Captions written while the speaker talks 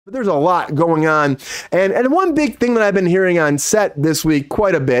But there's a lot going on. And one big thing that I've been hearing on set this week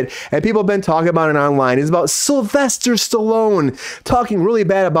quite a bit, and people have been talking about it online, is about Sylvester Stallone talking really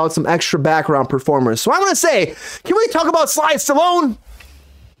bad about some extra background performers. So I want to say, can we talk about Sly Stallone?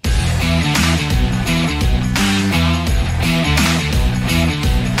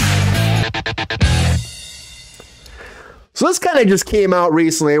 So this kind of just came out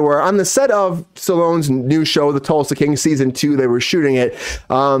recently where on the set of Stallone's new show, The Tulsa King Season 2, they were shooting it.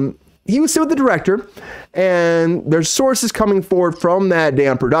 He was sitting with the director, and there's sources coming forward from that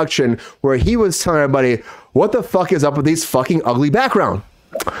damn production where he was telling everybody, what the fuck is up with these fucking ugly background?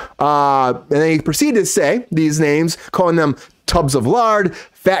 And then he proceeded to say these names, calling them tubs of lard,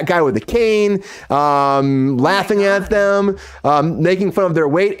 fat guy with a cane, laughing at them, making fun of their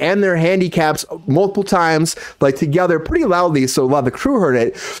weight and their handicaps multiple times, like together pretty loudly, so a lot of the crew heard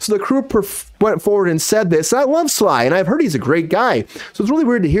it. So the crew went forward and said this. And I love Sly, and I've heard he's a great guy. So it's really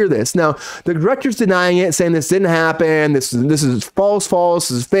weird to hear this. Now, the director's denying it, saying this didn't happen, this is false,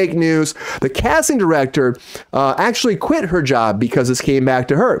 this is fake news. The casting director actually quit her job because this came back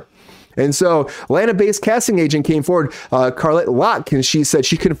to her. And so Atlanta-based casting agent came forward, Carlette Locke, and she said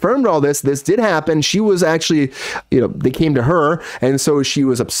she confirmed all this. This did happen. She was actually, they came to her, and so she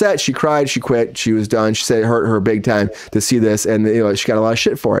was upset. She cried. She quit. She was done. She said it hurt her big time to see this, and she got a lot of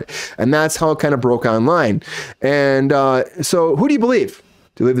shit for it. And that's how it kind of broke online. And so who do you believe?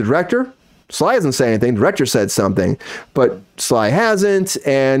 Do you believe the director? Sly hasn't said anything. The director said something, but Sly hasn't.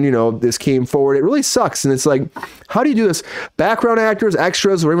 And, this came forward. It really sucks. And it's like, how do you do this? Background actors,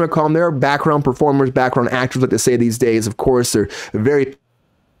 extras, whatever you want to call them, they're background performers, background actors, like they say these days. Of course, they're very...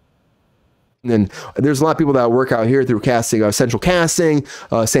 And there's a lot of people that work out here through casting, Central Casting,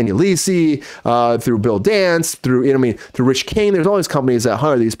 Sandy Lisi, through Bill Dance, through through Rich King. There's all these companies that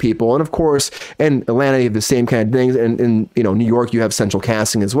hire these people, and of course, in Atlanta, you have the same kind of things, and in New York, you have Central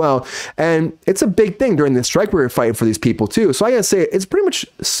Casting as well. And it's a big thing during this strike. We were fighting for these people too. So I gotta say, it's pretty much,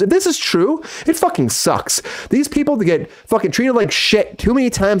 if this is true, it fucking sucks. These people to get fucking treated like shit too many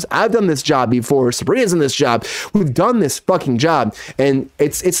times. I've done this job before. Sabrina's in this job. We've done this fucking job, and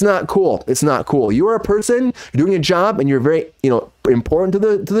it's not cool. It's not cool. You are a person, you're doing a job, and you're very, important to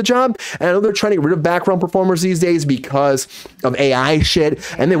the job. And I know they're trying to get rid of background performers these days because of AI shit,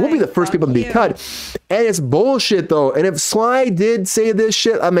 and they will be the first people to be cut. And it's bullshit though. And if Sly did say this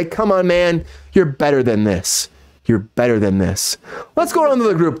shit, I'm like, come on, man, you're better than this. You're better than this. Let's go on to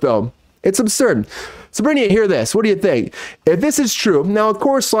the group though. It's absurd. Sabrina, hear this. What do you think? If this is true, now of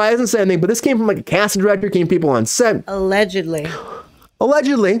course Sly hasn't said anything, but this came from like a casting director, came people on set. Allegedly,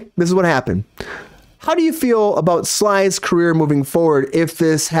 this is what happened. How do you feel about Sly's career moving forward if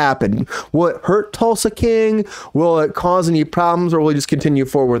this happened? Will it hurt Tulsa King? Will it cause any problems, or will he just continue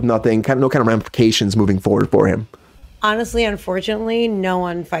forward with nothing? No kind of ramifications moving forward for him? Honestly, unfortunately, no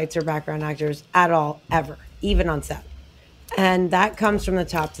one fights their background actors at all, ever, even on set. And that comes from the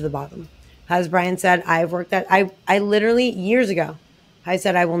top to the bottom. As Brian said, I literally, years ago, I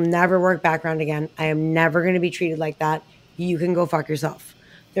said, I will never work background again. I am never going to be treated like that. You can go fuck yourself.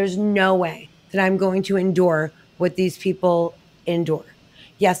 There's no way that I'm going to endure what these people endure.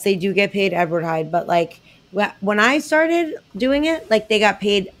 Yes, they do get paid Edward Hyde, but like when I started doing it, like they got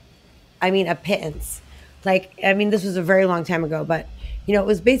paid, a pittance. This was a very long time ago, but it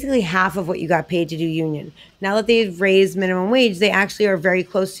was basically half of what you got paid to do union. Now that they've raised minimum wage, they actually are very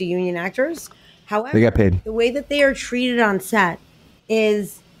close to union actors. However, they got paid. The way that they are treated on set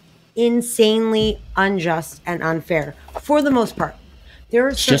is insanely unjust and unfair for the most part. There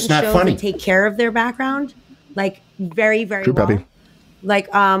are certain shows that take care of their background, like very, very well. Puppy.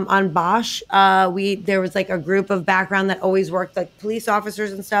 Like on Bosch, there was like a group of background that always worked, like police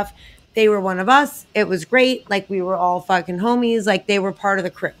officers and stuff. They were one of us. It was great. Like we were all fucking homies. Like they were part of the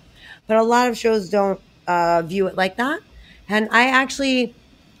crew. But a lot of shows don't view it like that. And I actually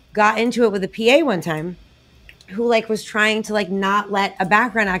got into it with a PA one time who like was trying to like not let a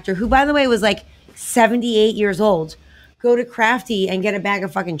background actor, who by the way was like 78 years old, go to Crafty and get a bag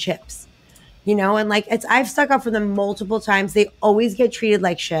of fucking chips, and like I've stuck up for them multiple times. They always get treated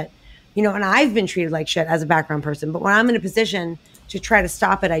like shit, and I've been treated like shit as a background person, but when I'm in a position to try to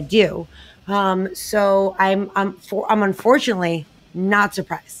stop it, I do. So I'm unfortunately not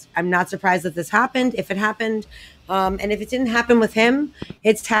surprised. I'm not surprised that this happened. If it happened, and if it didn't happen with him,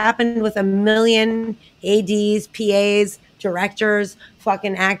 it's happened with a million ADs, PAs, directors,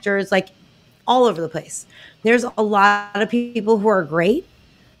 fucking actors, like all over the place. There's a lot of people who are great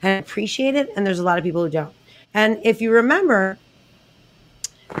and appreciate it, and there's a lot of people who don't. And if you remember,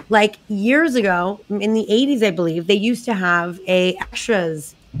 like years ago, in the 80s, I believe, they used to have a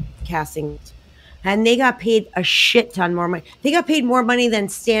extras casting. and they got paid a shit ton more money. They got paid more money than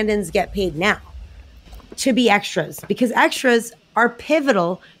stand-ins get paid now to be extras, because extras are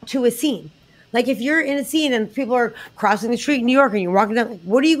pivotal to a scene. Like if you're in a scene and people are crossing the street in New York and you're walking down, like,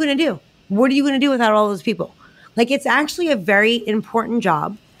 what are you going to do? What are you going to do without all those people? Like, it's actually a very important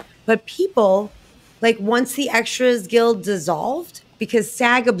job, but people, like, once the Extras Guild dissolved, because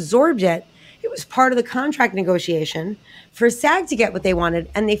SAG absorbed it, it was part of the contract negotiation for SAG to get what they wanted,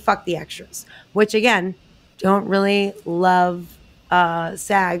 and they fucked the extras, which, again, don't really love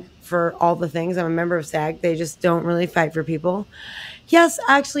SAG for all the things. I'm a member of SAG. They just don't really fight for people. Yes,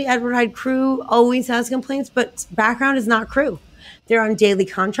 actually, Edward Hyde crew always has complaints, but background is not crew. They're on daily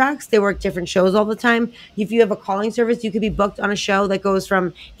contracts. They work different shows all the time. If you have a calling service, you could be booked on a show that goes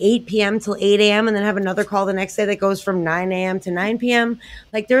from 8 p.m. till 8 a.m. and then have another call the next day that goes from 9 a.m. to 9 p.m.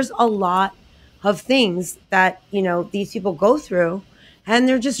 Like, there's a lot of things that, you know, these people go through, and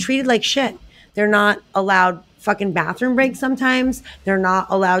they're just treated like shit. They're not allowed fucking bathroom breaks sometimes. They're not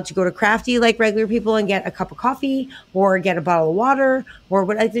allowed to go to Crafty like regular people and get a cup of coffee or get a bottle of water or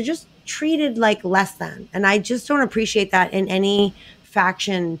what. Like, they're just treated like less than. And I just don't appreciate that in any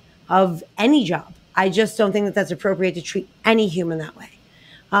faction of any job. I just don't think that that's appropriate to treat any human that way.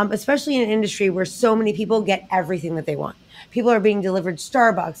 Especially in an industry where so many people get everything that they want. People are being delivered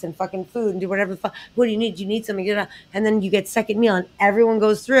Starbucks and fucking food and do whatever. What do you need? Do you need something? And then you get second meal and everyone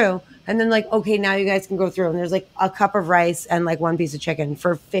goes through. And then like, okay, now you guys can go through. And there's like a cup of rice and like one piece of chicken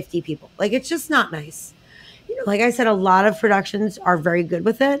for 50 people. Like, it's just not nice. You know, like I said, a lot of productions are very good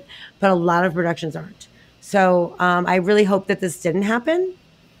with it, but a lot of productions aren't. So I really hope that this didn't happen.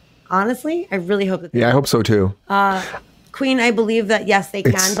 Honestly, I really hope that. Yeah, I hope so too. Queen, I believe that yes, they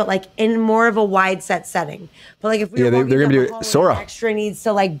can, but like in more of a wide set setting. But like if we they're going to do Sora. Extra needs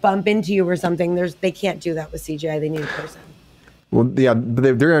to like bump into you or something. They can't do that with CGI. They need a person. Well, yeah, but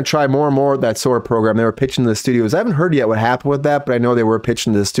they're going to try more and more of that Sora program. They were pitching to the studios. I haven't heard yet what happened with that, but I know they were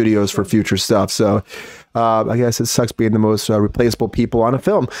pitching to the studios for future stuff. So I guess it sucks being the most replaceable people on a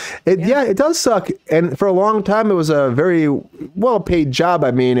film. Yeah, it does suck. And for a long time, it was a very well-paid job.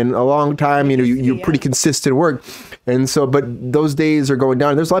 I mean, in a long time, you know, you're pretty consistent work. And so, but those days are going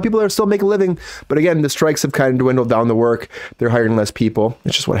down. There's a lot of people that are still making a living. But again, the strikes have kind of dwindled down the work. They're hiring less people.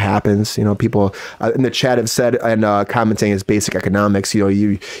 It's just what happens. You know, people in the chat have said and commenting is basic economics. You know,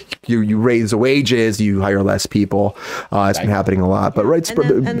 you raise the wages, you hire less people. It's been happening a lot. But right,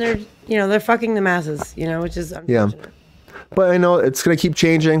 and they're fucking the masses. You know, which is unfortunate. Yeah. But I know it's going to keep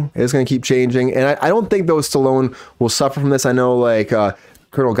changing. It's going to keep changing. And I don't think those Stallone will suffer from this. I know like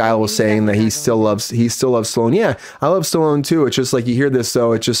Colonel Guile was saying that he still loves Stallone. Yeah, I love Stallone too. It's just like you hear this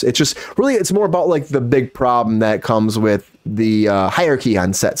though. It's just really, it's more about like the big problem that comes with the hierarchy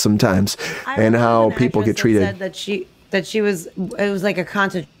on set sometimes and how people get treated. Said that she was, it was like a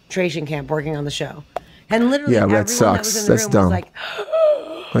concentration camp working on the show. And literally everyone that was in the room was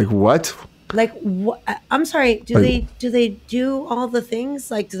like, like what? Like what? I'm sorry. Do they do all the things?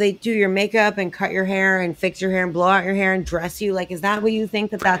 Like, do they do your makeup and cut your hair and fix your hair and blow out your hair and dress you? Like, is that what you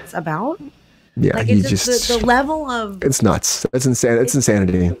think that that's about? Yeah, like, it's just the level of. It's nuts. It's insane. It's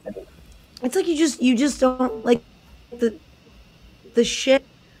insanity. It's like you just don't like the shit.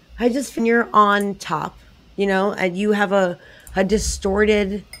 I just think you're on top, you know, and you have a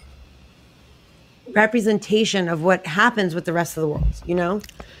distorted representation of what happens with the rest of the world, you know.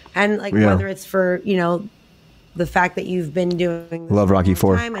 And like whether it's for, you know, the fact that you've been doing love Rocky IV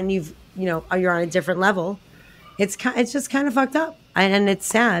and you've, you know, you're on a different level, it's just kind of fucked up and it's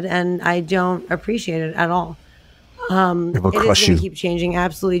sad and I don't appreciate it at all. It is going to keep changing.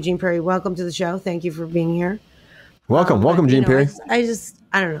 Absolutely, Gene Perry. Welcome to the show. Thank you for being here. Welcome, Gene Perry. I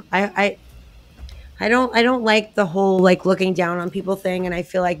don't know. I don't like the whole like looking down on people thing, and I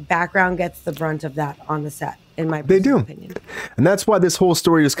feel like background gets the brunt of that on the set. In my opinion. And that's why this whole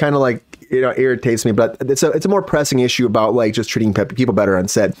story just kind of like, you know, irritates me. But it's a more pressing issue about like just treating people better on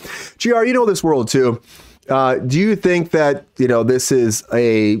set. GR, you know this world too. Do you think that, you know, this is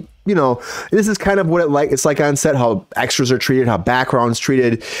this is kind of what it's like on set, how extras are treated, how background's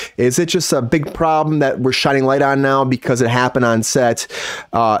treated? Is it just a big problem that we're shining light on now because it happened on set?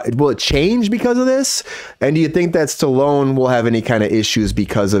 Will it change because of this? And do you think that Stallone will have any kind of issues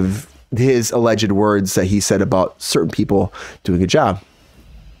because of his alleged words that he said about certain people doing a job?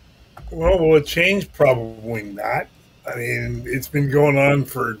 Well, will it change? Probably not. I mean, it's been going on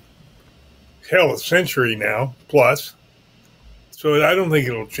for a century now, plus. So I don't think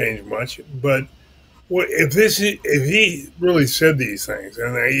it'll change much. But if he really said these things,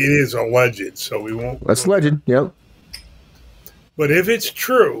 and it is alleged, so we won't. That's alleged, yep. But if it's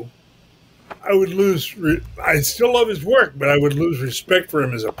true, I would lose. I still love his work, but I would lose respect for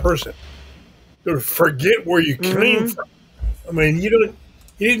him as a person. to forget where you came from. I mean, he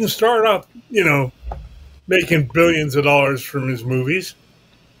didn't start off, making billions of dollars from his movies.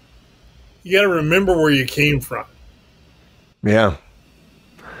 You got to remember where you came from. Yeah.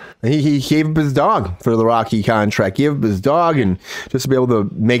 He gave up his dog for the Rocky contract. Gave up his dog and just to be able to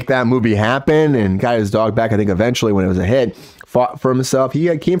make that movie happen and got his dog back, I think, eventually when it was a hit. Fought for himself.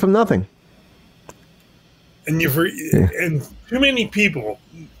 He came from nothing. And and too many people,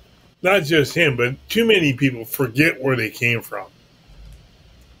 not just him, but too many people forget where they came from.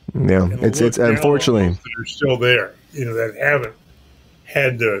 Yeah, it's unfortunately that are still there, that haven't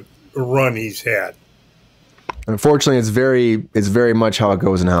had the run he's had. Unfortunately, it's very much how it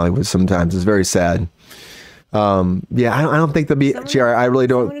goes in Hollywood. Sometimes it's very sad. Yeah, I don't think there'll be. I really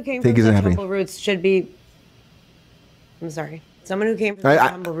don't think it's happening. Humble roots should be. I'm sorry. Someone who came from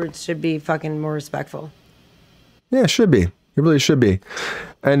humble roots should be fucking more respectful. Yeah, it should be. It really should be.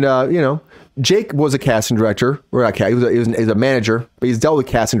 And Jake was a casting director, or not he was a manager, but he's dealt with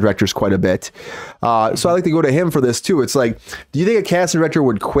casting directors quite a bit. So I like to go to him for this too. It's like, do you think a casting director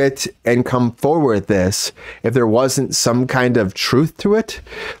would quit and come forward with this if there wasn't some kind of truth to it?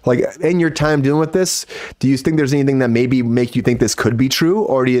 Like in your time dealing with this, do you think there's anything that maybe make you think this could be true?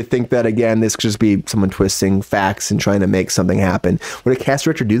 Or do you think that, again, this could just be someone twisting facts and trying to make something happen? Would a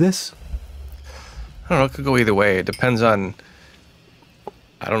casting director do this? I don't know. It could go either way. It depends on,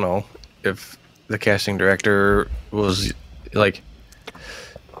 I don't know, if the casting director was like,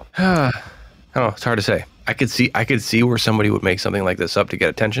 I don't know. It's hard to say. I could see where somebody would make something like this up to get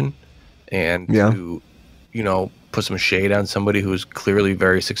attention and to, put some shade on somebody who's clearly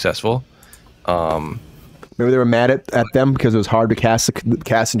very successful. Maybe they were mad at them because it was hard to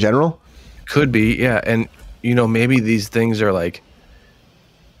cast in general. Could be, yeah. And, maybe these things are like,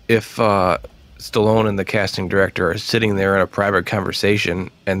 if Stallone and the casting director are sitting there in a private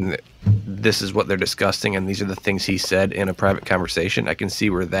conversation and this is what they're discussing and these are the things he said in a private conversation, I can see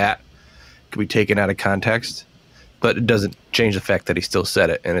where that could be taken out of context, but it doesn't change the fact that he still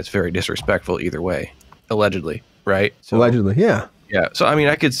said it and it's very disrespectful either way, allegedly, right? So, allegedly, yeah. Yeah, so I mean,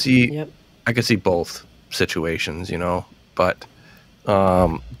 I could see both situations, but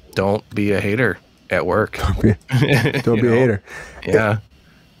don't be a hater at work. Don't be a hater. Yeah.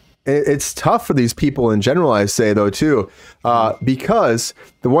 It's tough for these people in general, I say, though, too, because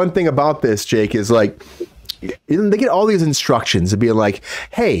the one thing about this, Jake, is like they get all these instructions of being like,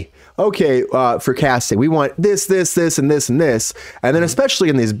 hey, okay, for casting, we want this, this, this, and this, and this. And then especially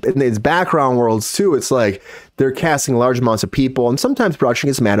in these background worlds, too, it's like they're casting large amounts of people. And sometimes production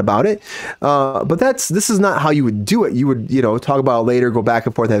gets mad about it. But this is not how you would do it. You would, talk about it later, go back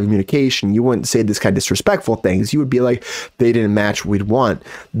and forth, have communication. You wouldn't say this kind of disrespectful things. You would be like, they didn't match what we'd want.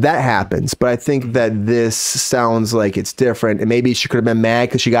 That happens. But I think that this sounds like it's different. And maybe she could have been mad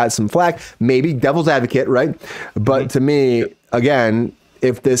because she got some flack. Maybe devil's advocate, right? But to me, again,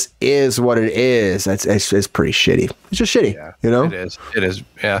 if this is what it is, it's pretty shitty. It's just shitty, It is,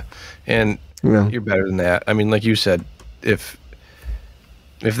 yeah. And you're better than that. I mean, like you said, if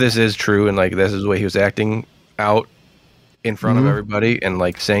this is true and like this is the way he was acting out in front of everybody and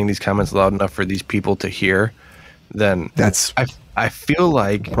like saying these comments loud enough for these people to hear, then I feel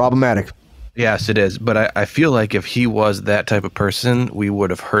like problematic. Yes, it is. But I feel like if he was that type of person, we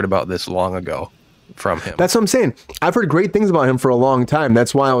would have heard about this long ago from him. That's what I'm saying. I've heard great things about him for a long time.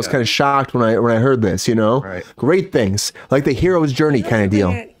 That's why I was kind of shocked when I heard this, Right. Great things. Like the hero's journey kind of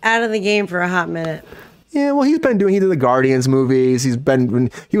deal. Out of the game for a hot minute. Yeah, well, he did the Guardians movies. He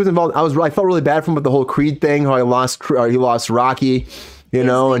was involved. I felt really bad for him with the whole Creed thing, how he lost Rocky,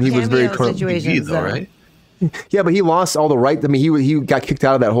 and he was very though, right? Yeah, but he lost all the rights. I mean, he got kicked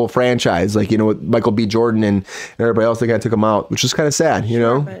out of that whole franchise, like, with Michael B. Jordan and everybody else. They kind of took him out, which is kind of sad,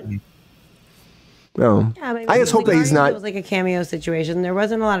 No. Yeah, I just hope that he's not. It was like a cameo situation. There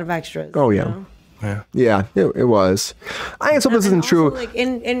wasn't a lot of extras. Oh yeah, yeah, it was. I just hope this isn't true. Like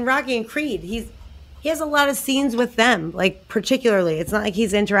in Rocky and Creed, he has a lot of scenes with them. Like particularly, it's not like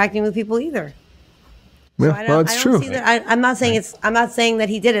he's interacting with people either. So yeah, well, it's true. I'm not saying I'm not saying that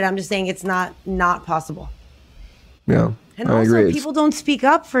he did it. I'm just saying it's not possible. Yeah, and I also agree. People don't speak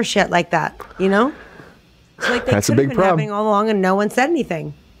up for shit like that. So like that's a big problem. Happening all along, and no one said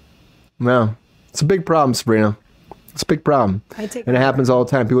anything. No. It's a big problem, Sabrina. It's a big problem. And it happens all the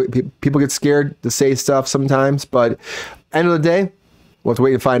time. People get scared to say stuff sometimes, but end of the day, we'll have to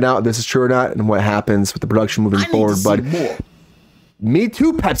wait and find out if this is true or not and what happens with the production moving forward. But Me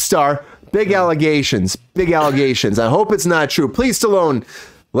Too, Pet Star. Big allegations. Big allegations. I hope it's not true. Please, Stallone,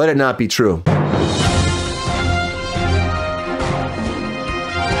 let it not be true.